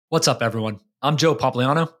What's up, everyone? I'm Joe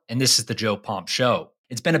Pompliano, and this is the Joe Pomp Show.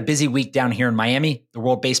 It's been a busy week down here in Miami. The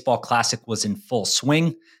World Baseball Classic was in full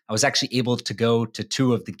swing. I was actually able to go to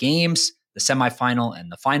two of the games, the semifinal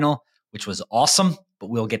and the final, which was awesome, but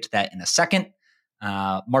we'll get to that in a second.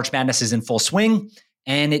 March Madness is in full swing,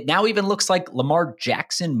 and it now even looks like Lamar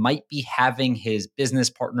Jackson might be having his business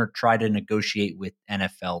partner try to negotiate with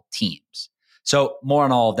NFL teams. So more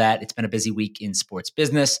on all of that. It's been a busy week in sports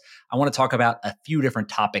business. I want to talk about a few different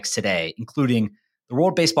topics today, including the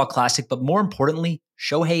World Baseball Classic, but more importantly,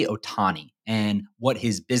 Shohei Ohtani and what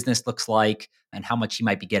his business looks like and how much he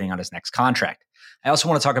might be getting on his next contract. I also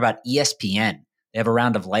want to talk about ESPN. They have a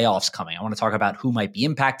round of layoffs coming. I want to talk about who might be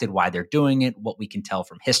impacted, why they're doing it, what we can tell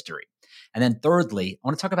from history. And then thirdly, I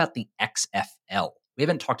want to talk about the XFL. We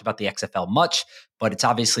haven't talked about the XFL much, but it's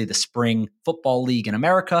obviously the spring football league in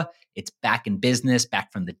America. It's back in business,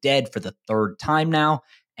 back from the dead for the third time now.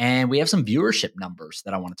 And we have some viewership numbers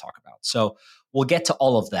that I want to talk about. So we'll get to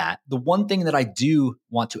all of that. The one thing that I do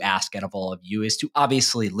want to ask out of all of you is to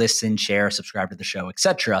obviously listen, share, subscribe to the show,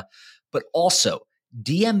 etc. But also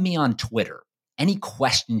DM me on Twitter any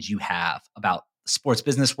questions you have about the sports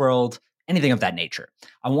business world, anything of that nature.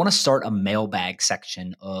 I want to start a mailbag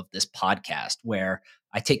section of this podcast where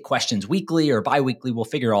I take questions weekly or bi-weekly. We'll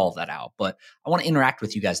figure all of that out. But I want to interact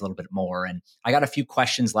with you guys a little bit more. And I got a few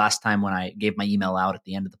questions last time when I gave my email out at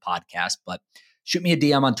the end of the podcast. But shoot me a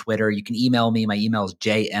DM on Twitter. You can email me. My email is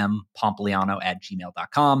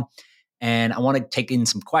jmpompliano@gmail.com. And I want to take in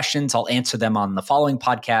some questions. I'll answer them on the following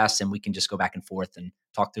podcast, and we can just go back and forth and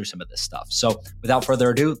talk through some of this stuff. So without further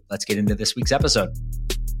ado, let's get into this week's episode.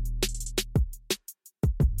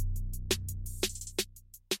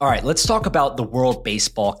 All right, let's talk about the World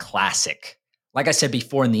Baseball Classic. Like I said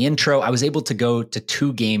before in the intro, I was able to go to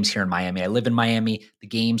two games here in Miami. I live in Miami. The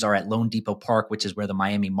games are at Lone Depot Park, which is where the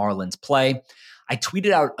Miami Marlins play. I tweeted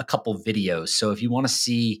out a couple videos, so if you want to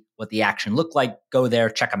see what the action looked like, go there,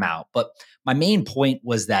 check them out. But my main point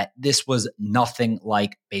was that this was nothing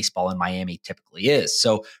like baseball in Miami typically is.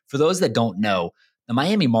 So for those that don't know, the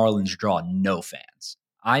Miami Marlins draw no fans.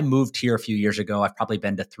 I moved here a few years ago. I've probably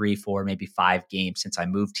been to 3, 4, maybe 5 games since I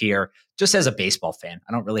moved here, just as a baseball fan.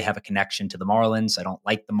 I don't really have a connection to the Marlins. I don't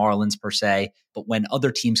like the Marlins per se, but when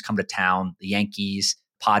other teams come to town, the Yankees,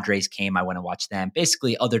 Padres came, I went and watched them.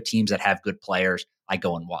 Basically, other teams that have good players, I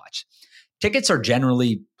go and watch. Tickets are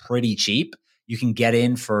generally pretty cheap. You can get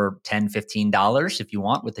in for $10, $15 if you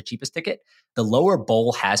want with the cheapest ticket. The lower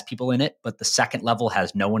bowl has people in it, but the second level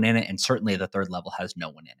has no one in it, and certainly the third level has no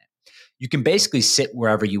one in it. You can basically sit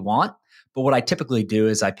wherever you want, but what I typically do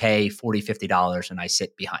is I pay $40, $50 and I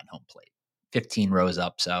sit behind home plate, 15 rows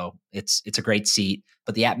up. So it's a great seat,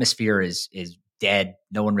 but the atmosphere is dead.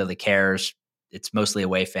 No one really cares. It's mostly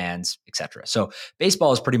away fans, etc. So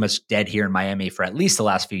baseball is pretty much dead here in Miami for at least the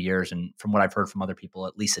last few years, and from what I've heard from other people,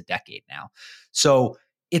 at least a decade now. So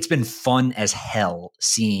it's been fun as hell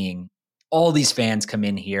seeing all these fans come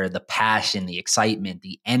in here, the passion, the excitement,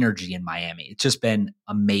 the energy in Miami. It's just been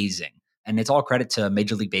amazing. And it's all credit to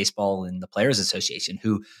Major League Baseball and the Players Association,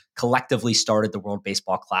 who collectively started the World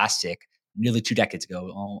Baseball Classic nearly 2 decades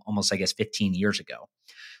ago, almost, 15 years ago.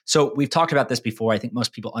 So we've talked about this before. I think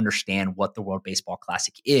most people understand what the World Baseball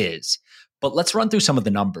Classic is. But let's run through some of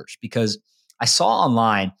the numbers, because I saw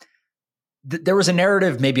online there was a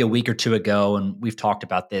narrative maybe a week or two ago, and we've talked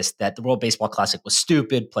about this, that the World Baseball Classic was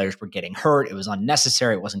stupid. Players were getting hurt. It was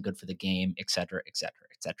unnecessary. It wasn't good for the game, et cetera, et cetera,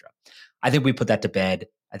 et cetera. I think we put that to bed.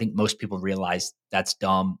 I think most people realize that's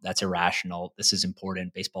dumb. That's irrational. This is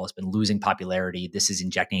important. Baseball has been losing popularity. This is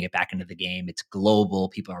injecting it back into the game. It's global.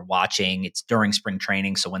 People are watching. It's during spring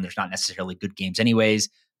training, so when there's not necessarily good games anyways,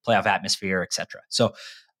 playoff atmosphere, et cetera. So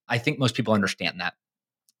I think most people understand that.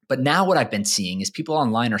 But now what I've been seeing is people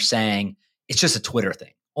online are saying, it's just a Twitter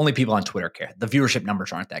thing. Only people on Twitter care. The viewership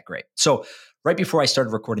numbers aren't that great. So right before I started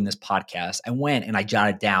recording this podcast, I went and I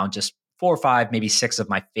jotted down just 4 or 5, maybe 6 of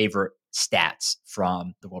my favorite stats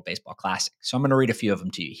from the World Baseball Classic. So I'm going to read a few of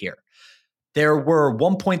them to you here. There were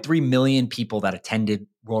 1.3 million people that attended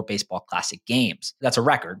World Baseball Classic games. That's a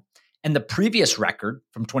record. And the previous record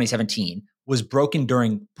from 2017 was broken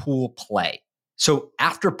during pool play. So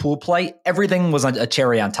after pool play, everything was a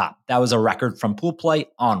cherry on top. That was a record from pool play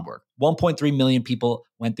onward. 1.3 million people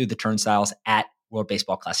went through the turnstiles at World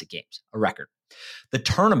Baseball Classic games, a record. The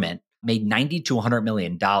tournament made $90 to $100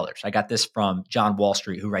 million. I got this from John Wall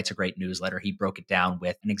Street, who writes a great newsletter. He broke it down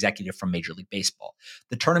with an executive from Major League Baseball.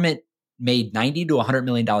 The tournament made $90 to $100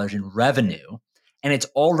 million in revenue, and it's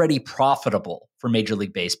already profitable for Major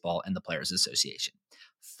League Baseball and the Players Association.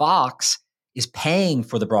 Fox is paying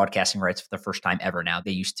for the broadcasting rights for the first time ever now.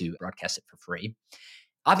 They used to broadcast it for free.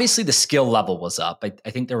 Obviously, the skill level was up. I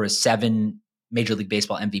think there was 7 Major League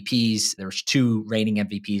Baseball MVPs. There was 2 reigning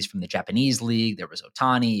MVPs from the Japanese league. There was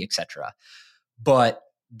Ohtani, etc. But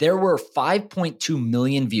there were 5.2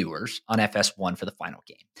 million viewers on FS1 for the final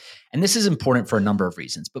game. And this is important for a number of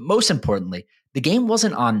reasons. But most importantly, the game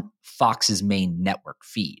wasn't on Fox's main network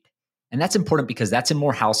feed. And that's important because that's in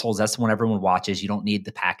more households. That's the one everyone watches. You don't need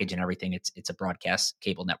the package and everything. It's a broadcast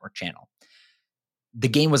cable network channel. The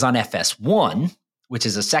game was on FS1, which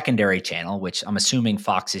is a secondary channel, which I'm assuming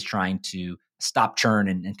Fox is trying to stop churn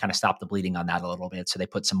and kind of stop the bleeding on that a little bit. So they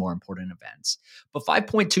put some more important events. But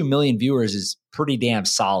 5.2 million viewers is pretty damn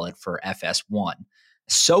solid for FS1.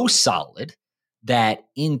 So solid that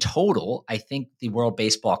in total, I think the World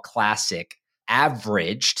Baseball Classic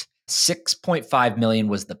averaged 6.5 million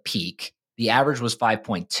was the peak. The average was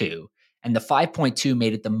 5.2. And the 5.2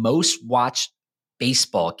 made it the most watched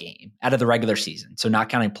baseball game out of the regular season. So not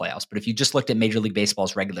counting playoffs, but if you just looked at Major League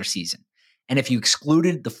Baseball's regular season, and if you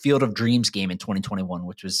excluded the Field of Dreams game in 2021,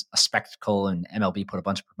 which was a spectacle and MLB put a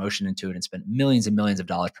bunch of promotion into it and spent millions and millions of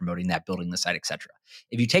dollars promoting that, building the site, etc.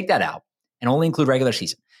 If you take that out and only include regular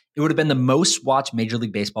season, it would have been the most watched Major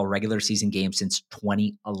League Baseball regular season game since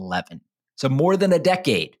 2011. So more than a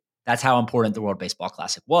decade. That's how important the World Baseball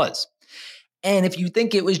Classic was. And if you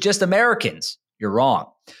think it was just Americans, you're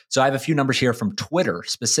wrong. So I have a few numbers here from Twitter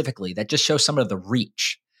specifically that just show some of the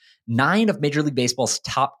reach. 9 of Major League Baseball's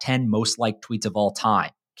top 10 most liked tweets of all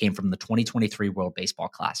time came from the 2023 World Baseball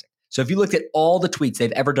Classic. So if you looked at all the tweets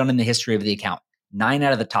they've ever done in the history of the account, 9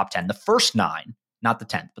 out of the top 10, the first 9, not the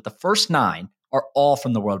 10th, but the first 9 are all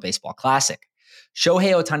from the World Baseball Classic.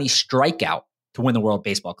 Shohei Ohtani's strikeout to win the World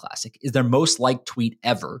Baseball Classic is their most liked tweet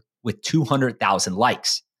ever with 200,000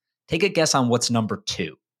 likes. Take a guess on what's number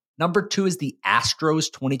 2. Number 2 is the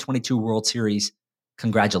Astros 2022 World Series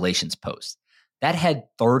congratulations post. That had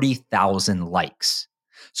 30,000 likes.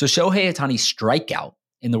 So Shohei Ohtani's strikeout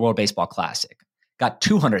in the World Baseball Classic got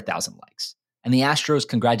 200,000 likes. And the Astros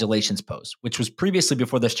congratulations post, which was previously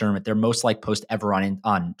before this tournament, their most liked post ever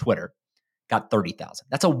on Twitter, got 30,000.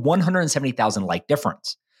 That's a 170,000 like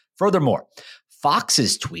difference. Furthermore,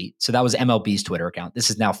 Fox's tweet, so that was MLB's Twitter account. This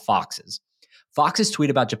is now Fox's. Fox's tweet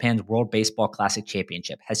about Japan's World Baseball Classic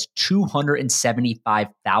Championship has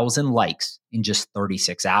 275,000 likes in just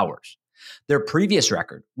 36 hours. Their previous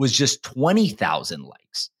record was just 20,000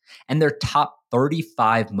 likes. And their top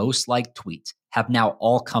 35 most liked tweets have now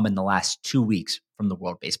all come in the last 2 weeks from the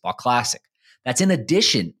World Baseball Classic. That's in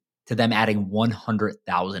addition to them adding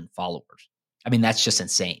 100,000 followers. I mean, that's just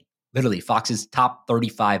insane. Literally, Fox's top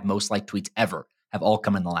 35 most liked tweets ever have all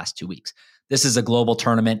come in the last 2 weeks. This is a global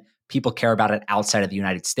tournament. People care about it outside of the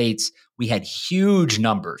United States. We had huge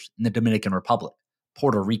numbers in the Dominican Republic,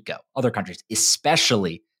 Puerto Rico, other countries,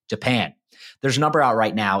 especially Japan. There's a number out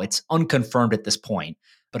right now. It's unconfirmed at this point,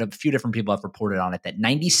 but a few different people have reported on it that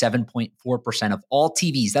 97.4% of all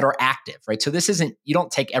TVs that are active, right? So this isn't, you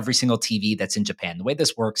don't take every single TV that's in Japan. The way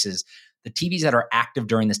this works is the TVs that are active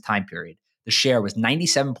during this time period, the share was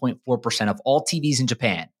 97.4% of all TVs in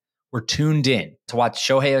Japan were tuned in to watch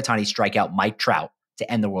Shohei Ohtani strike out Mike Trout to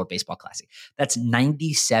end the World Baseball Classic. That's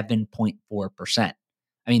 97.4%. I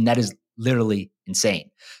mean, that is literally insane.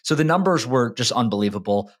 So the numbers were just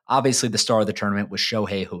unbelievable. Obviously, the star of the tournament was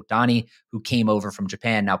Shohei Ohtani, who came over from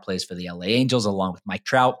Japan, now plays for the LA Angels along with Mike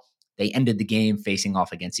Trout. They ended the game facing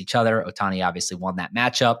off against each other. Ohtani obviously won that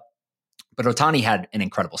matchup. But Ohtani had an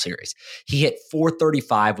incredible series. He hit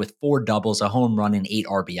 435 with 4 doubles, a home run, and 8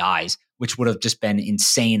 RBIs, which would have just been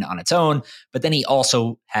insane on its own. But then he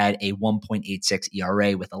also had a 1.86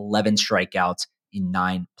 ERA with 11 strikeouts in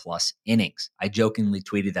 9+ innings. I jokingly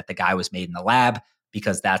tweeted that the guy was made in the lab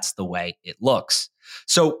because that's the way it looks.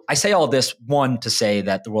 So I say all this, one, to say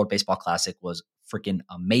that the World Baseball Classic was freaking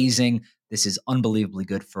amazing. This is unbelievably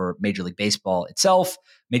good for Major League Baseball itself.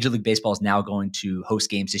 Major League Baseball is now going to host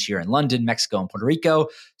games this year in London, Mexico, and Puerto Rico.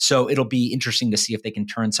 So it'll be interesting to see if they can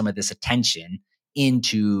turn some of this attention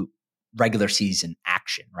into regular season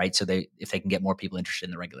action, right? So if they can get more people interested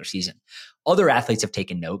in the regular season. Other athletes have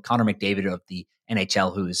taken note. Connor McDavid of the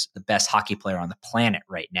NHL, who's the best hockey player on the planet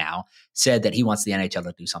right now, said that he wants the NHL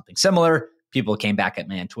to do something similar. People came back at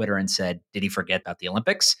me on Twitter and said, did he forget about the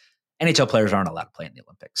Olympics? NHL players aren't allowed to play in the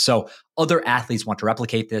Olympics. So other athletes want to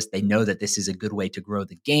replicate this. They know that this is a good way to grow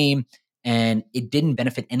the game. And it didn't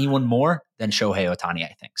benefit anyone more than Shohei Ohtani,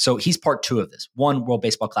 I think. So he's part 2 of this. 1, World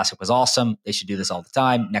Baseball Classic was awesome. They should do this all the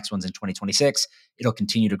time. Next one's in 2026. It'll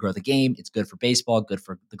continue to grow the game. It's good for baseball, good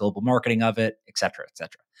for the global marketing of it, et cetera, et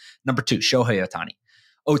cetera. Number 2, Shohei Ohtani.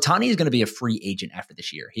 Ohtani is going to be a free agent after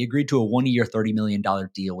this year. He agreed to a 1-year, $30 million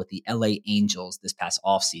deal with the LA Angels this past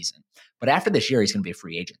offseason. But after this year, he's going to be a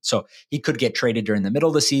free agent. So he could get traded during the middle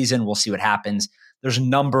of the season. We'll see what happens. There's a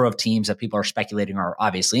number of teams that people are speculating are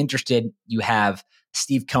obviously interested. You have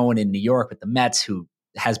Steve Cohen in New York with the Mets, who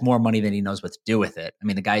has more money than he knows what to do with it. I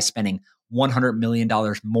mean, the guy's spending $100 million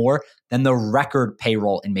more than the record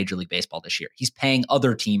payroll in Major League Baseball this year. He's paying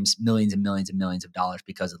other teams millions and millions and millions of dollars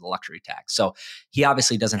because of the luxury tax. So he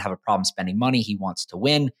obviously doesn't have a problem spending money. He wants to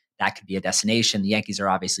win. That could be a destination. The Yankees are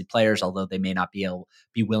obviously players, although they may not be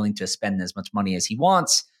willing to spend as much money as he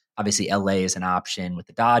wants. Obviously, LA is an option with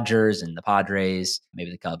the Dodgers and the Padres,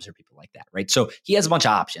 maybe the Cubs or people like that, right? So he has a bunch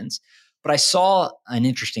of options. But I saw an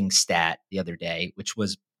interesting stat the other day, which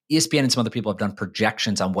was ESPN and some other people have done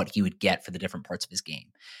projections on what he would get for the different parts of his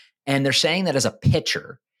game. And they're saying that as a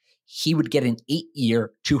pitcher, he would get an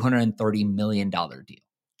 8-year, $230 million deal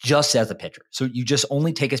just as a pitcher. So you just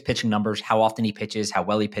only take his pitching numbers, how often he pitches, how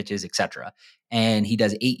well he pitches, etc. And he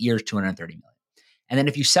does 8 years, $230 million. And then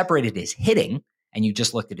if you separated his hitting and you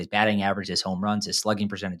just looked at his batting average, his home runs, his slugging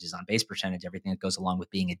percentages, on base percentage, everything that goes along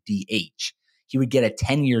with being a DH, he would get a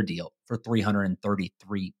 10-year deal for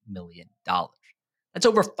 $333 million. That's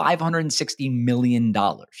over $560 million.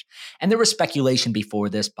 And there was speculation before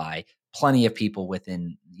this by plenty of people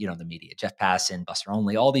within, the media, Jeff Passan, Buster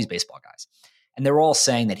Olney, all these baseball guys. And they were all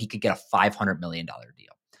saying that he could get a $500 million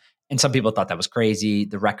deal. And some people thought that was crazy.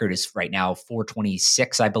 The record is right now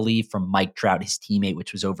 426, I believe, from Mike Trout, his teammate,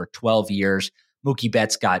 which was over 12 years. Mookie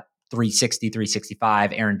Betts got 360,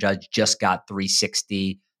 365. Aaron Judge just got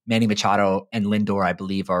 360. Manny Machado and Lindor, I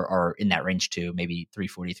believe, are in that range too, maybe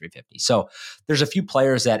 340, 350. So there's a few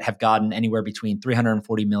players that have gotten anywhere between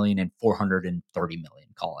 340 million and 430 million,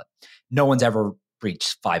 call it. No one's ever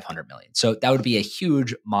reached 500 million. So that would be a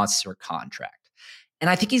huge monster contract. And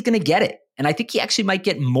I think he's going to get it. And I think he actually might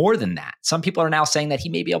get more than that. Some people are now saying that he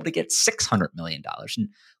may be able to get $600 million. And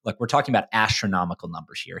look, we're talking about astronomical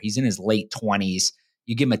numbers here. He's in his late 20s.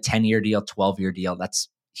 You give him a 10-year deal, 12-year deal. That's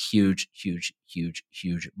huge, huge, huge,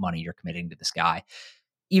 huge money you're committing to this guy.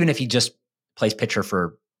 Even if he just plays pitcher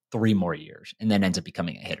for 3 more years and then ends up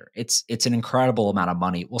becoming a hitter. It's an incredible amount of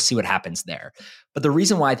money. We'll see what happens there. But the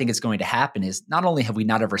reason why I think it's going to happen is not only have we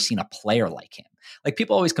not ever seen a player like him, like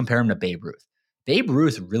people always compare him to Babe Ruth. Babe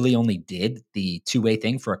Ruth really only did the two-way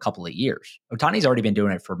thing for a couple of years. Ohtani's already been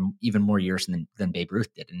doing it for even more years than Babe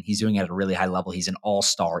Ruth did, and he's doing it at a really high level. He's an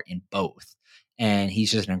all-star in both, and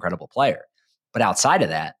he's just an incredible player. But outside of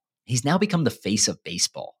that, he's now become the face of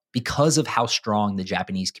baseball because of how strong the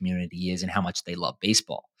Japanese community is and how much they love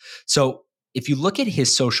baseball. So if you look at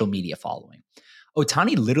his social media following,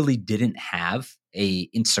 Ohtani literally didn't have a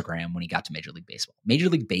Instagram when he got to Major League Baseball. Major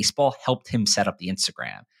League Baseball helped him set up the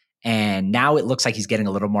Instagram. And now it looks like he's getting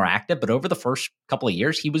a little more active. But over the first couple of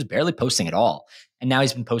years, he was barely posting at all. And now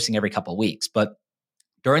he's been posting every couple of weeks. But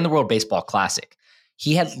during the World Baseball Classic,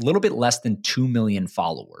 he had a little bit less than 2 million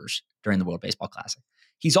followers during the World Baseball Classic.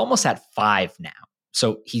 He's almost at 5 now.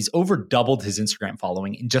 So he's over doubled his Instagram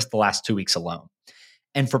following in just the last 2 weeks alone.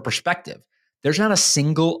 And for perspective, there's not a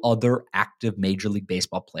single other active Major League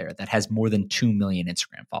Baseball player that has more than 2 million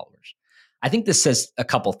Instagram followers. I think this says a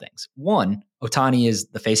couple things. One, Ohtani is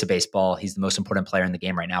the face of baseball. He's the most important player in the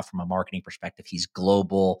game right now from a marketing perspective. He's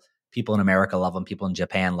global. People in America love him. People in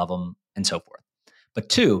Japan love him, and so forth. But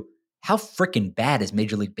two, how freaking bad has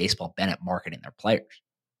Major League Baseball been at marketing their players?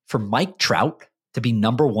 For Mike Trout to be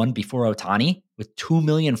number one before Ohtani with 2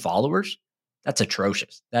 million followers, that's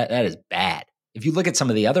atrocious. That is bad. If you look at some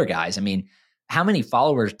of the other guys, I mean, how many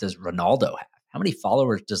followers does Ronaldo have? How many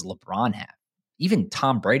followers does LeBron have? Even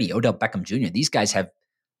Tom Brady, Odell Beckham Jr., these guys have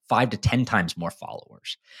 5 to 10 times more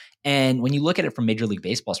followers. And when you look at it from Major League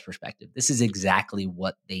Baseball's perspective, this is exactly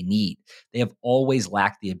what they need. They have always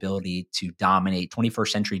lacked the ability to dominate 21st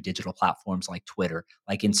century digital platforms like Twitter,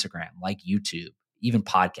 like Instagram, like YouTube, even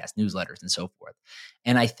podcasts, newsletters, and so forth.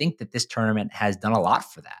 And I think that this tournament has done a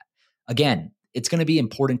lot for that. Again, it's going to be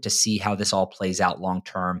important to see how this all plays out long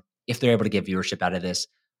term, if they're able to get viewership out of this,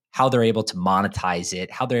 how they're able to monetize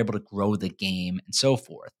it, how they're able to grow the game, and so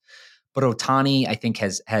forth. But Ohtani, I think,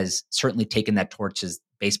 has certainly taken that torch as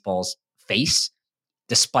baseball's face,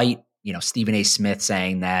 despite Stephen A. Smith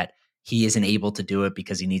saying that he isn't able to do it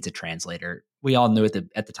because he needs a translator. We all knew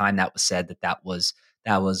at the time that was said that was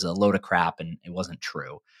a load of crap, and it wasn't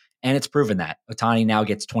true. And it's proven that Ohtani now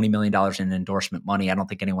gets $20 million in endorsement money. I don't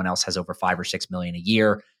think anyone else has over $5 or $6 million a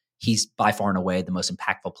year. He's by far and away the most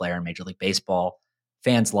impactful player in Major League Baseball.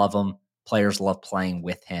 Fans love him. Players love playing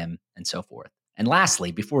with him, and so forth. And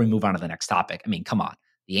lastly, before we move on to the next topic, I mean, come on.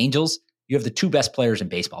 The Angels, you have the 2 best players in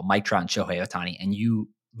baseball, Mike Trout and Shohei Ohtani, and you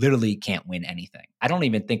literally can't win anything. I don't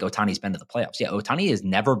even think Ohtani's been to the playoffs. Yeah, Ohtani has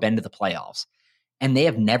never been to the playoffs, and they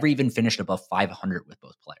have never even finished above 500 with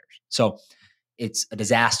both players. So it's a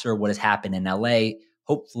disaster what has happened in LA.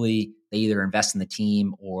 Hopefully, they either invest in the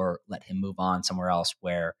team or let him move on somewhere else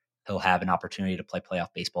where he'll have an opportunity to play playoff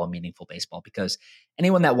baseball, meaningful baseball. Because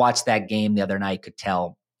anyone that watched that game the other night could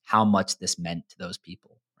tell how much this meant to those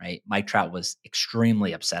people, right? Mike Trout was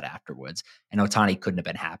extremely upset afterwards, and Ohtani couldn't have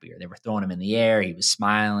been happier. They were throwing him in the air. He was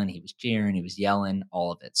smiling, he was cheering, he was yelling,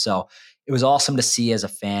 all of it. So it was awesome to see as a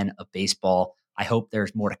fan of baseball. I hope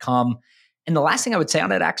there's more to come. And the last thing I would say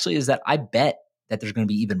on it actually is that I bet that there's going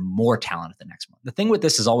to be even more talent at the next one. The thing with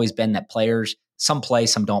this has always been that players, some play,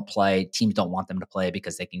 some don't play. Teams don't want them to play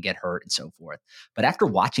because they can get hurt and so forth. But after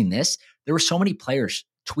watching this, there were so many players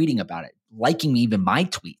tweeting about it, liking even my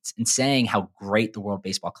tweets and saying how great the World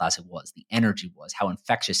Baseball Classic was, the energy was, how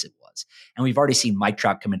infectious it was. And we've already seen Mike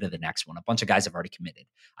Trout come into the next one. A bunch of guys have already committed.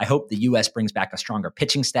 I hope the U.S. brings back a stronger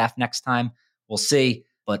pitching staff next time. We'll see.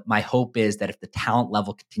 But my hope is that if the talent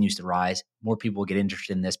level continues to rise, more people will get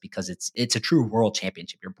interested in this because it's a true world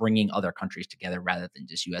championship. You're bringing other countries together rather than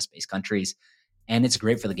just US-based countries, and it's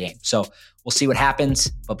great for the game. So we'll see what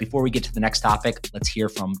happens. But before we get to the next topic, let's hear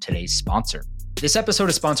from today's sponsor. This episode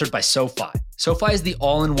is sponsored by SoFi. SoFi is the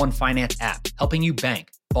all-in-one finance app helping you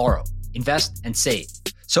bank, borrow, invest, and save.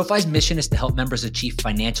 SoFi's mission is to help members achieve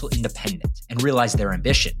financial independence and realize their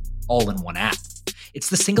ambition, all in one app. It's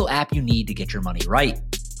the single app you need to get your money right.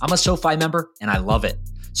 I'm a SoFi member, and I love it.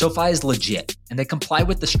 SoFi is legit, and they comply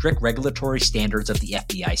with the strict regulatory standards of the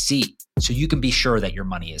FDIC, so you can be sure that your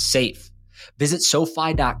money is safe. Visit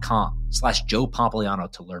SoFi.com/Joe Pompliano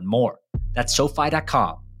to learn more. That's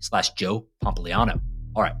SoFi.com/Joe Pompliano.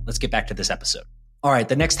 All right, let's get back to this episode. All right,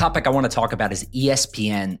 the next topic I want to talk about is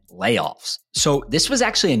ESPN layoffs. So this was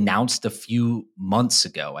actually announced a few months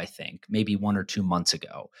ago, I think, maybe 1 or 2 months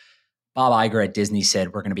ago. Bob Iger at Disney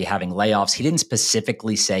said we're going to be having layoffs. He didn't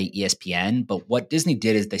specifically say ESPN, but what Disney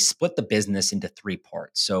did is they split the business into 3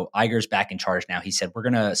 parts. So Iger's back in charge now. He said we're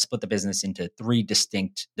going to split the business into 3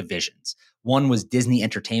 distinct divisions. One was Disney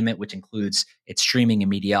Entertainment, which includes its streaming and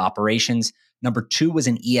media operations. Number 2 was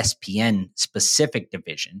an ESPN specific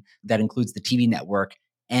division that includes the TV network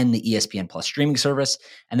and the ESPN Plus streaming service.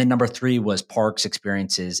 And then number 3 was parks,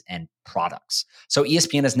 experiences, and products. So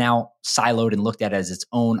ESPN is now siloed and looked at as its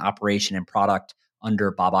own operation and product under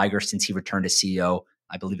Bob Iger since he returned as CEO,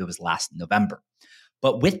 I believe it was last November.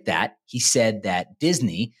 But with that, he said that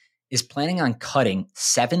Disney is planning on cutting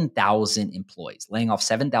 7,000 employees, laying off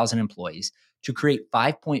 7,000 employees to create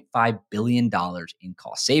 $5.5 billion in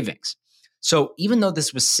cost savings. So even though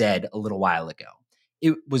this was said a little while ago,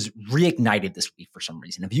 it was reignited this week for some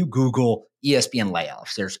reason. If you Google ESPN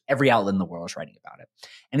layoffs, there's every outlet in the world is writing about it.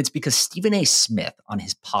 And it's because Stephen A. Smith on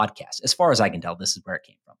his podcast, as far as I can tell, this is where it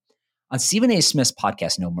came from. On Stephen A. Smith's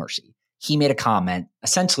podcast, No Mercy, he made a comment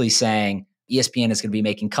essentially saying ESPN is going to be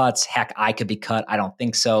making cuts. Heck, I could be cut. I don't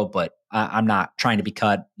think so, but I'm not trying to be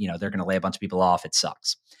cut. You know, they're going to lay a bunch of people off. It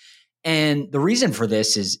sucks. And the reason for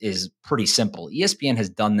this is pretty simple. ESPN has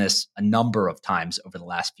done this a number of times over the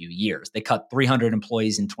last few years. They cut 300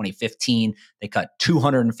 employees in 2015. They cut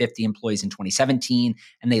 250 employees in 2017,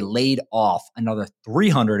 and they laid off another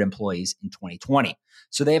 300 employees in 2020.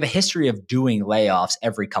 So they have a history of doing layoffs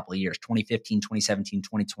every couple of years, 2015, 2017,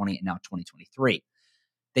 2020, and now 2023.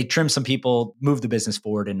 They trimmed some people, moved the business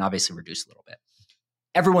forward, and obviously reduced a little bit.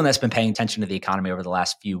 Everyone that's been paying attention to the economy over the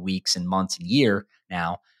last few weeks and months and year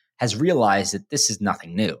now has realized that this is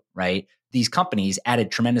nothing new, right? These companies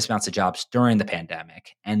added tremendous amounts of jobs during the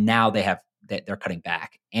pandemic, and now they're cutting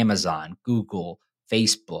back. Amazon, Google,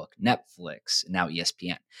 Facebook, Netflix, and now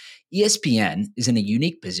ESPN. ESPN is in a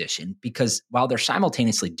unique position because while they're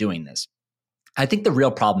simultaneously doing this, I think the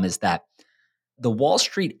real problem is that the Wall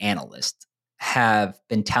Street analysts have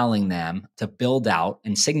been telling them to build out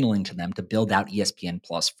and signaling to them to build out ESPN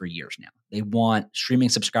Plus for years now. They want streaming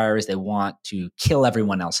subscribers. They want to kill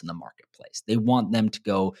everyone else in the marketplace. They want them to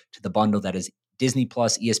go to the bundle that is Disney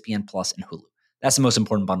Plus, ESPN Plus, and Hulu. That's the most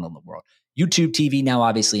important bundle in the world. YouTube TV now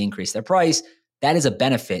obviously increased their price. That is a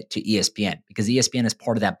benefit to ESPN because ESPN is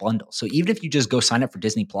part of that bundle. So even if you just go sign up for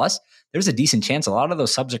Disney Plus, there's a decent chance a lot of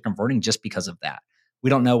those subs are converting just because of that.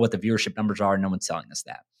 We don't know what the viewership numbers are. No one's telling us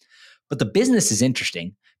that. But the business is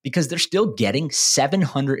interesting because they're still getting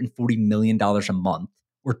 $740 million a month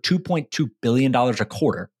or $2.2 billion a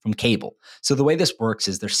quarter from cable. So the way this works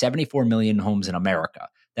is there's 74 million homes in America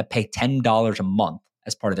that pay $10 a month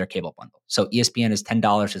as part of their cable bundle. So ESPN is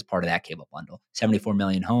 $10 as part of that cable bundle. 74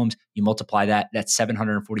 million homes, you multiply that, that's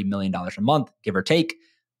 $740 million a month, give or take,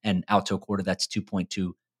 and out to a quarter, that's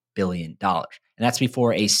 $2.2 billion. And And that's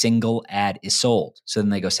before a single ad is sold. So then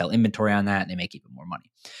they go sell inventory on that and they make even more money.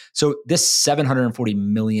 So this $740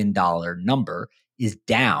 million number is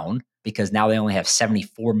down because now they only have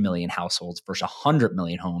 74 million households versus 100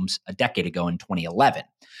 million homes a decade ago in 2011.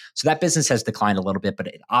 So that business has declined a little bit, but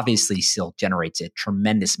it obviously still generates a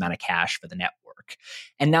tremendous amount of cash for the network.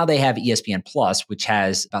 And now they have ESPN Plus, which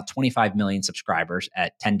has about 25 million subscribers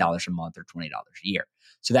at $10 a month or $20 a year.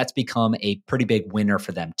 So that's become a pretty big winner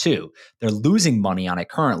for them too. They're losing money on it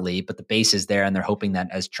currently, but the base is there and they're hoping that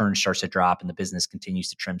as churn starts to drop and the business continues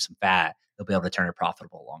to trim some fat, they'll be able to turn it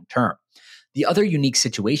profitable long term. The other unique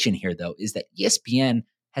situation here, though, is that ESPN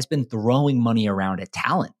has been throwing money around at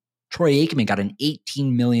talent. Troy Aikman got an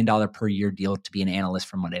 $18 million per year deal to be an analyst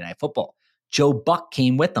for Monday Night Football. Joe Buck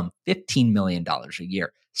came with them, $15 million a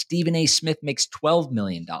year. Stephen A. Smith makes $12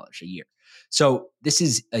 million a year. So this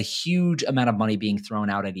is a huge amount of money being thrown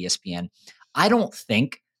out at ESPN. I don't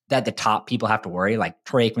think that the top people have to worry. Like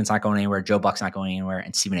Troy Aikman's not going anywhere, Joe Buck's not going anywhere,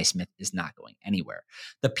 and Stephen A. Smith is not going anywhere.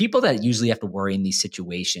 The people that usually have to worry in these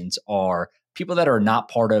situations are people that are not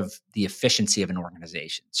part of the efficiency of an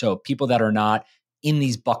organization. So people that are not in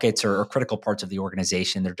these buckets or critical parts of the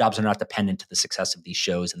organization, their jobs are not dependent to the success of these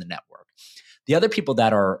shows and the network. The other people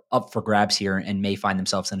that are up for grabs here and may find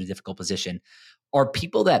themselves in a difficult position are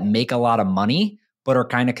people that make a lot of money, but are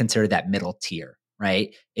kind of considered that middle tier,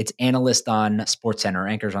 right? It's analysts on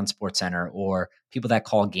SportsCenter, anchors on SportsCenter, or people that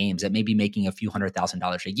call games that may be making a few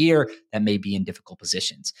 $100,000 a year that may be in difficult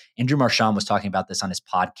positions. Andrew Marchand was talking about this on his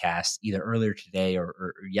podcast either earlier today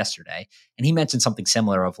or yesterday. And he mentioned something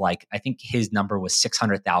similar of like, I think his number was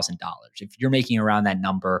 $600,000. If you're making around that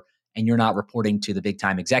number and you're not reporting to the big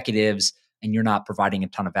time executives and you're not providing a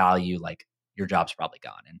ton of value, like your job's probably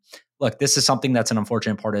gone. And look, this is something that's an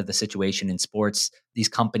unfortunate part of the situation in sports. These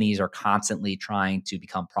companies are constantly trying to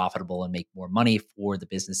become profitable and make more money for the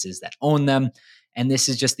businesses that own them. And this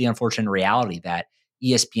is just the unfortunate reality that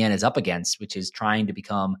ESPN is up against, which is trying to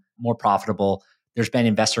become more profitable. There's been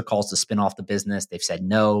investor calls to spin off the business. They've said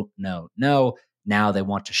no, no, no. Now they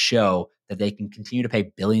want to show that they can continue to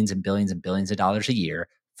pay billions and billions and billions of dollars a year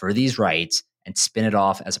for these rights and spin it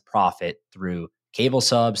off as a profit through cable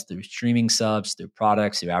subs, through streaming subs, through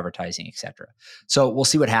products, through advertising, etc. So we'll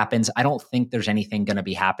see what happens. I don't think there's anything going to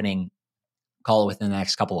be happening, call it within the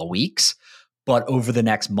next couple of weeks, but over the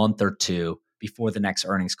next month or two, before the next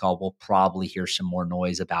earnings call, we'll probably hear some more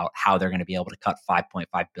noise about how they're going to be able to cut $5.5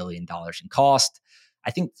 billion in cost.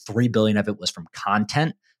 I think $3 billion of it was from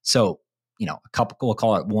content. So, a couple, we'll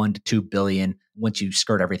call it $1 to $2 billion. Once you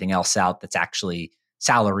skirt everything else out, that's actually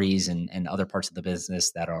salaries and other parts of the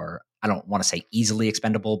business that are, I don't want to say easily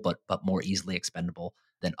expendable, but more easily expendable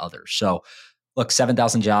than others. So look,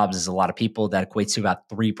 7,000 jobs is a lot of people. That equates to about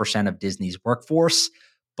 3% of Disney's workforce.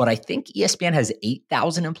 But I think ESPN has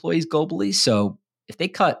 8,000 employees globally. So if they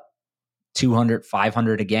cut 200,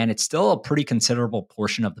 500 again, it's still a pretty considerable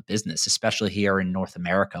portion of the business, especially here in North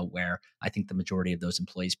America, where I think the majority of those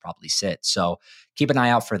employees probably sit. So keep an eye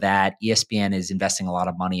out for that. ESPN is investing a lot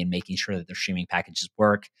of money in making sure that their streaming packages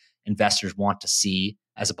work. Investors want to see,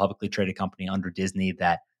 as a publicly traded company under Disney,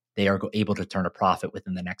 that they are able to turn a profit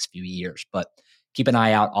within the next few years. But keep an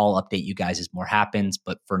eye out. I'll update you guys as more happens.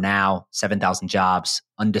 But for now, 7,000 jobs,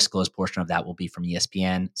 undisclosed portion of that will be from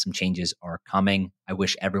ESPN. Some changes are coming. I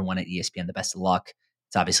wish everyone at ESPN the best of luck.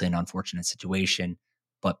 It's obviously an unfortunate situation,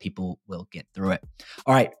 but people will get through it.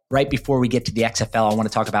 All right, right before we get to the XFL, I want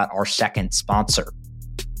to talk about our second sponsor.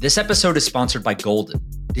 This episode is sponsored by Golden.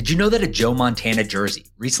 Did you know that a Joe Montana jersey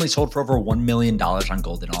recently sold for over $1 million on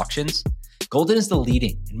Golden Auctions? Golden is the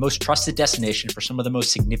leading and most trusted destination for some of the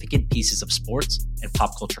most significant pieces of sports and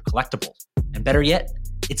pop culture collectibles. And better yet,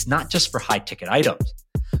 it's not just for high-ticket items.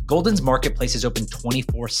 Golden's marketplace is open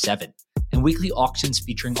 24/7, and weekly auctions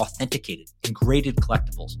featuring authenticated and graded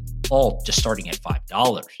collectibles, all just starting at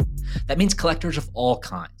 $5. That means collectors of all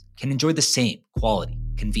kinds can enjoy the same quality,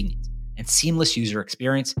 convenience, and seamless user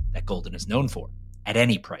experience that Golden is known for at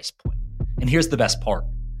any price point. And here's the best part.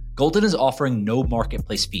 Golden is offering no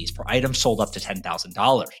marketplace fees for items sold up to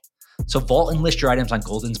 $10,000. So vault and list your items on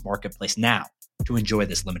Golden's marketplace now to enjoy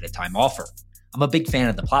this limited time offer. I'm a big fan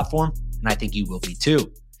of the platform, and I think you will be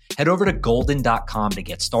too. Head over to golden.com to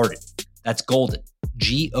get started. That's Golden,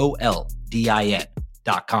 GOLDIN.com.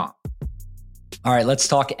 All right, let's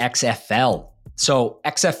talk XFL. So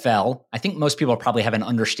XFL, I think most people probably have an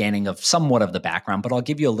understanding of somewhat of the background, but I'll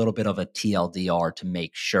give you a little bit of a TLDR to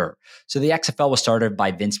make sure. So the XFL was started by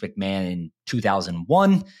Vince McMahon in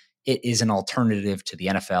 2001. It is an alternative to the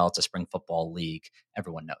NFL. It's a spring football league.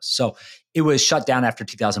 Everyone knows. So it was shut down after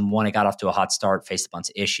 2001. It got off to a hot start, faced a bunch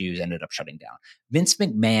of issues, ended up shutting down. Vince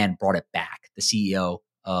McMahon brought it back, the CEO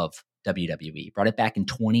of WWE, brought it back in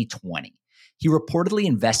 2020. He reportedly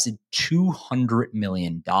invested $200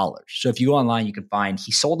 million. So if you go online, you can find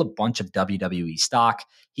he sold a bunch of WWE stock.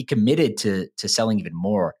 He committed to selling even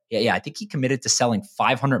more. Yeah, I think he committed to selling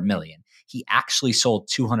 $500 million. He actually sold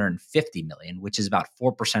 $250 million, which is about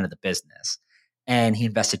 4% of the business. And he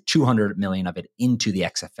invested $200 million of it into the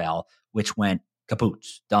XFL, which went kaput,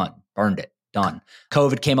 done, burned it, done.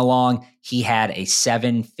 COVID came along. He had a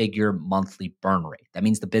 7-figure monthly burn rate. That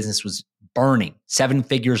means the business was burning 7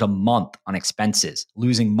 figures a month on expenses,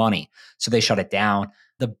 losing money. So they shut it down.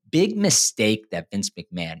 The big mistake that Vince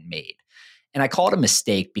McMahon made, and I call it a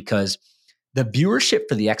mistake because the viewership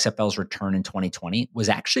for the XFL's return in 2020 was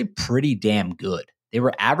actually pretty damn good. They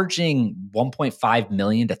were averaging 1.5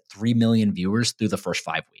 million to 3 million viewers through the first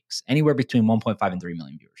 5 weeks, anywhere between 1.5 and 3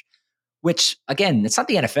 million viewers, which again, it's not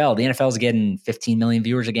the NFL. The NFL is getting 15 million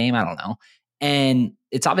viewers a game. I don't know. And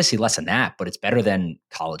it's obviously less than that, but it's better than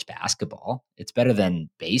college basketball. It's better than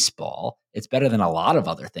baseball. It's better than a lot of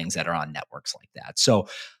other things that are on networks like that. So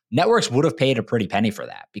networks would have paid a pretty penny for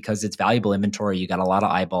that because it's valuable inventory. You got a lot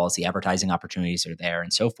of eyeballs. The advertising opportunities are there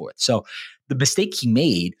and so forth. So the mistake he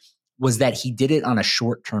made was that he did it on a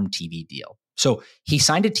short-term TV deal. So he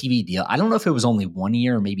signed a TV deal. I don't know if it was only 1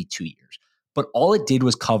 year or maybe 2 years, but all it did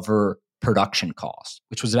was cover production costs,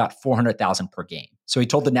 which was about $400,000 per game. So he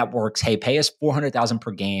told the networks, hey, pay us $400,000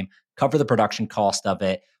 per game, cover the production cost of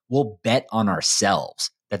it. We'll bet on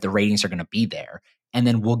ourselves that the ratings are going to be there. And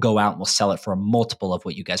then we'll go out and we'll sell it for a multiple of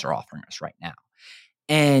what you guys are offering us right now.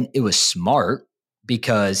 And it was smart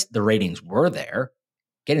because the ratings were there.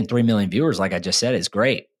 Getting 3 million viewers, like I just said, is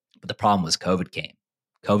great. But the problem was COVID came.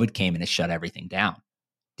 COVID came and it shut everything down.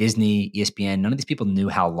 Disney, ESPN, none of these people knew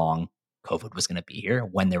how long COVID was going to be here,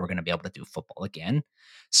 when they were going to be able to do football again.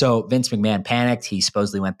 So Vince McMahon panicked. He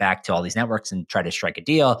supposedly went back to all these networks and tried to strike a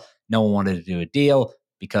deal. No one wanted to do a deal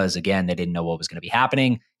because, again, they didn't know what was going to be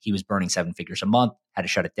happening. He was burning 7 figures a month, had to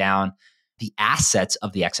shut it down. The assets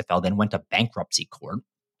of the XFL then went to bankruptcy court.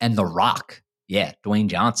 And The Rock, Dwayne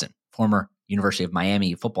Johnson, former University of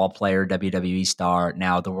Miami football player, WWE star,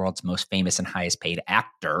 now the world's most famous and highest paid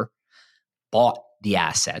actor, bought the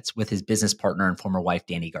assets with his business partner and former wife,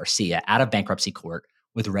 Danny Garcia, out of bankruptcy court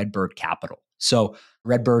with Redbird Capital. So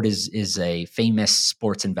Redbird is a famous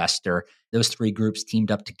sports investor. Those three groups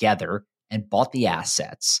teamed up together and bought the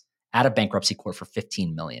assets out of bankruptcy court for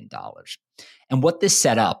 $15 million. And what this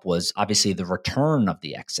set up was obviously the return of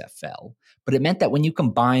the XFL, but it meant that when you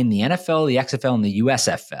combine the NFL, the XFL, and the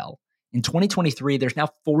USFL, in 2023, there's now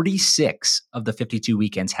 46 of the 52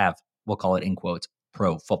 weekends have, we'll call it in quotes,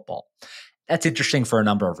 pro football. That's interesting for a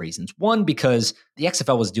number of reasons. One, because the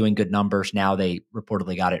XFL was doing good numbers. Now they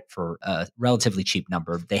reportedly got it for a relatively cheap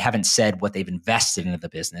number. They haven't said what they've invested into the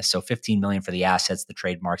business. So $15 million for the assets, the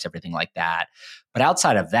trademarks, everything like that. But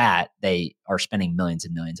outside of that, they are spending millions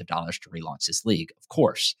and millions of dollars to relaunch this league, of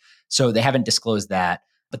course. So they haven't disclosed that,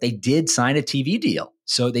 but they did sign a TV deal.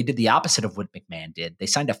 So they did the opposite of what McMahon did. They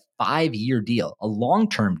signed a 5-year deal, a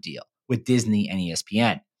long-term deal with Disney and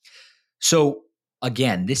ESPN. So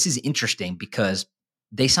again, this is interesting because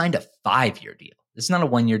they signed a 5-year deal. It's not a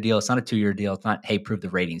 1-year deal. It's not a 2-year deal. It's not, hey, prove the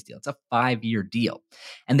ratings deal. It's a 5-year deal.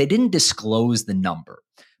 And they didn't disclose the number.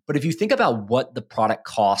 But if you think about what the product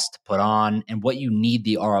cost to put on and what you need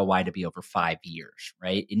the ROI to be over 5 years,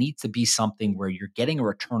 right? It needs to be something where you're getting a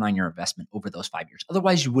return on your investment over those 5 years.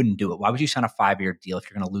 Otherwise, you wouldn't do it. Why would you sign a 5-year deal if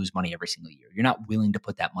you're going to lose money every single year? You're not willing to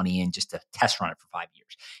put that money in just to test run it for 5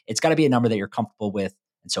 years. It's got to be a number that you're comfortable with,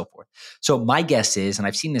 and so forth. So my guess is, and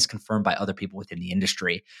I've seen this confirmed by other people within the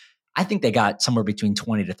industry, I think they got somewhere between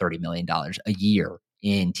 $20 to $30 million a year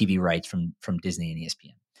in TV rights from Disney and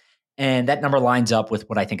ESPN. And that number lines up with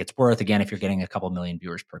what I think it's worth, again, if you're getting a couple million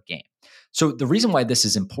viewers per game. So the reason why this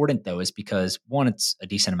is important, though, is because, one, it's a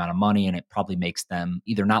decent amount of money, and it probably makes them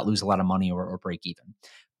either not lose a lot of money or break even.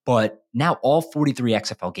 But now all 43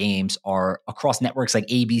 XFL games are across networks like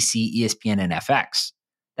ABC, ESPN, and FX.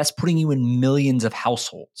 That's putting you in millions of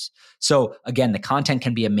households. So again, the content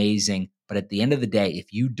can be amazing, but at the end of the day,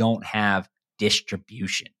 if you don't have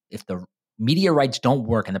distribution, if the media rights don't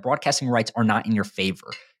work and the broadcasting rights are not in your favor,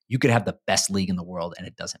 you could have the best league in the world and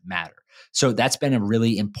it doesn't matter. So that's been a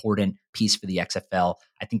really important piece for the XFL.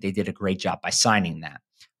 I think they did a great job by signing that.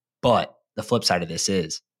 But the flip side of this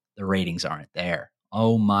is the ratings aren't there.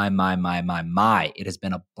 Oh my. It has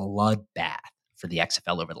been a bloodbath for the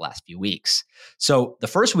XFL over the last few weeks. So the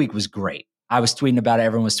first week was great. I was tweeting about it.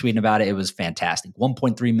 Everyone was tweeting about it. It was fantastic.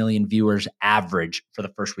 1.3 million viewers average for the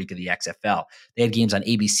first week of the XFL. They had games on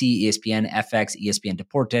ABC, ESPN, FX, ESPN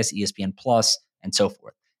Deportes, ESPN Plus, and so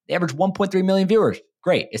forth. They averaged 1.3 million viewers.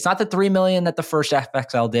 Great. It's not the 3 million that the first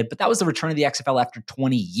XFL did, but that was the return of the XFL after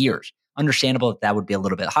 20 years. Understandable that would be a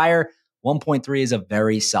little bit higher. 1.3 is a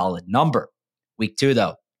very solid number. Week 2,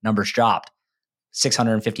 though, numbers dropped.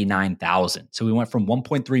 659,000. So we went from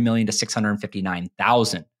 1.3 million to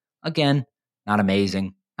 659,000. Again, not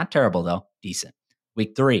amazing. Not terrible, though. Decent.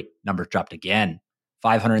 Week 3, numbers dropped again.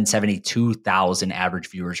 572,000 average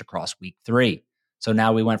viewers across week 3. So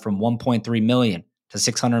now we went from 1.3 million to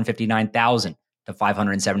 659,000 to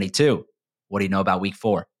 572. What do you know about week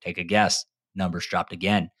 4? Take a guess. Numbers dropped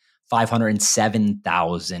again.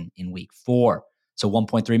 507,000 in week 4. So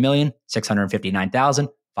 1.3 million, 659,000,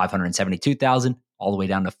 572,000, all the way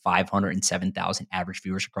down to 507,000 average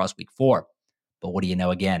viewers across week 4. But what do you know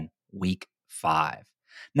again? Week 5.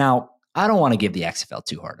 Now, I don't want to give the XFL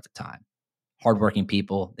too hard of a time. Hardworking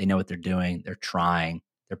people, they know what they're doing. They're trying.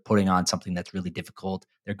 They're putting on something that's really difficult.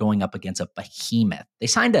 They're going up against a behemoth. They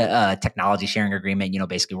signed a technology sharing agreement.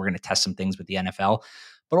 Basically, we're going to test some things with the NFL.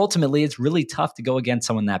 But ultimately, it's really tough to go against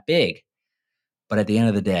someone that big. But at the end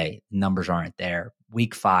of the day, numbers aren't there.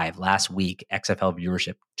 Week 5, last week, XFL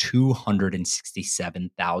viewership,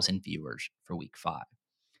 267,000 viewers for week 5.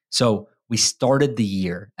 So we started the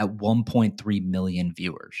year at 1.3 million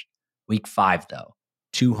viewers. Week 5, though,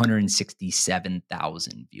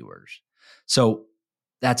 267,000 viewers. So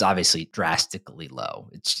that's obviously drastically low.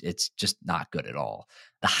 It's just not good at all.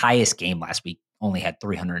 The highest game last week only had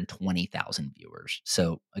 320,000 viewers.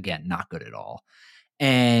 So again, not good at all.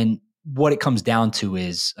 And what it comes down to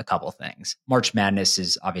is a couple of things. March Madness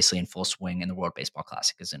is obviously in full swing and the World Baseball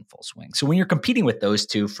Classic is in full swing. So when you're competing with those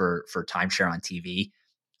two for timeshare on TV,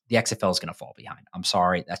 the XFL is going to fall behind. I'm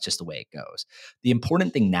sorry. That's just the way it goes. The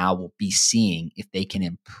important thing now will be seeing if they can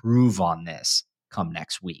improve on this come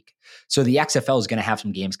next week. So the XFL is going to have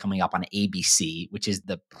some games coming up on ABC, which is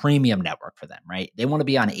the premium network for them, right? They want to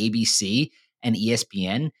be on ABC and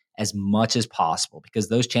ESPN as much as possible because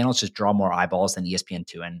those channels just draw more eyeballs than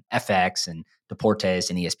ESPN2 and FX and Deportes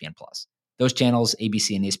and ESPN Plus. Those channels,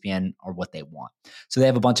 ABC and ESPN, are what they want. So they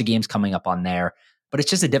have a bunch of games coming up on there. But it's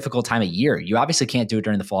just a difficult time of year. You obviously can't do it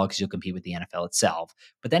during the fall because you'll compete with the NFL itself.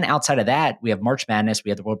 But then outside of that, we have March Madness.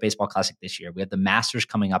 We have the World Baseball Classic this year. We have the Masters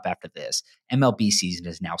coming up after this. MLB season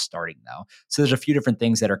is now starting, though. So there's a few different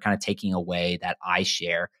things that are kind of taking away that eye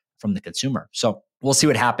share from the consumer. So we'll see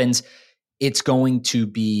what happens. It's going to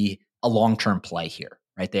be a long-term play here,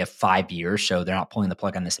 right? They have 5 years, so they're not pulling the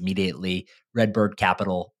plug on this immediately. Redbird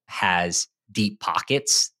Capital has deep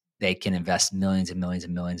pockets. They can invest millions and millions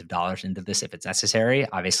and millions of dollars into this if it's necessary.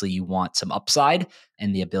 Obviously, you want some upside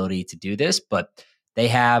and the ability to do this, but they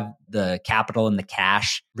have the capital and the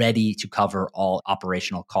cash ready to cover all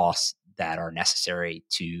operational costs that are necessary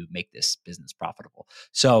to make this business profitable.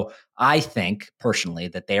 So I think personally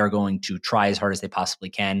that they are going to try as hard as they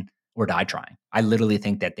possibly can or die trying. I literally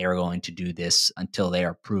think that they're going to do this until they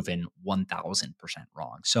are proven 1,000%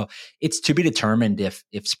 wrong. So it's to be determined if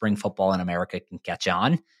spring football in America can catch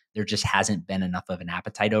on. There just hasn't been enough of an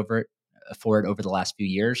appetite for it over the last few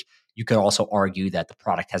years. You could also argue that the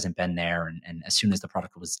product hasn't been there. And as soon as the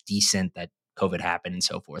product was decent, that COVID happened and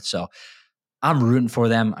so forth. So I'm rooting for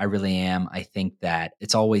them. I really am. I think that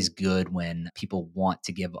it's always good when people want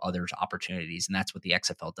to give others opportunities. And that's what the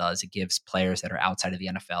XFL does. It gives players that are outside of the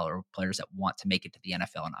NFL or players that want to make it to the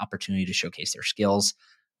NFL an opportunity to showcase their skills.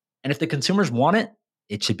 And if the consumers want it,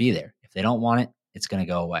 it should be there. If they don't want it, it's going to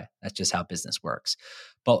go away. That's just how business works.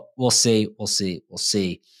 But we'll see.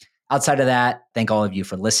 Outside of that, thank all of you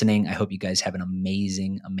for listening. I hope you guys have an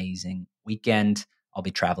amazing, amazing weekend. I'll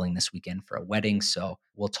be traveling this weekend for a wedding, so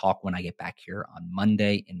we'll talk when I get back here on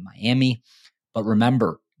Monday in Miami. But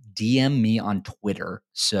remember, DM me on Twitter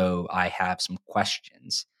so I have some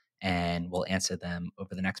questions and we'll answer them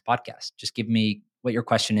over the next podcast. Just give me what your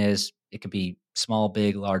question is. It could be small,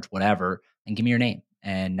 big, large, whatever, and give me your name.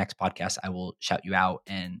 And next podcast, I will shout you out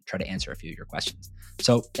and try to answer a few of your questions.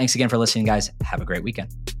 So thanks again for listening, guys. Have a great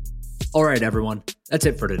weekend. All right, everyone. That's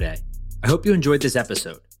it for today. I hope you enjoyed this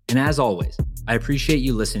episode. And as always, I appreciate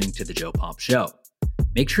you listening to The Joe Pomp Show.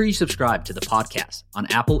 Make sure you subscribe to the podcast on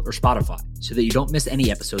Apple or Spotify so that you don't miss any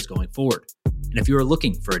episodes going forward. And if you are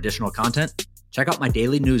looking for additional content, check out my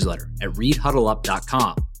daily newsletter at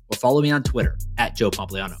readhuddleup.com or follow me on Twitter at Joe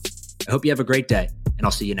Pompliano. I hope you have a great day, and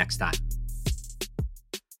I'll see you next time.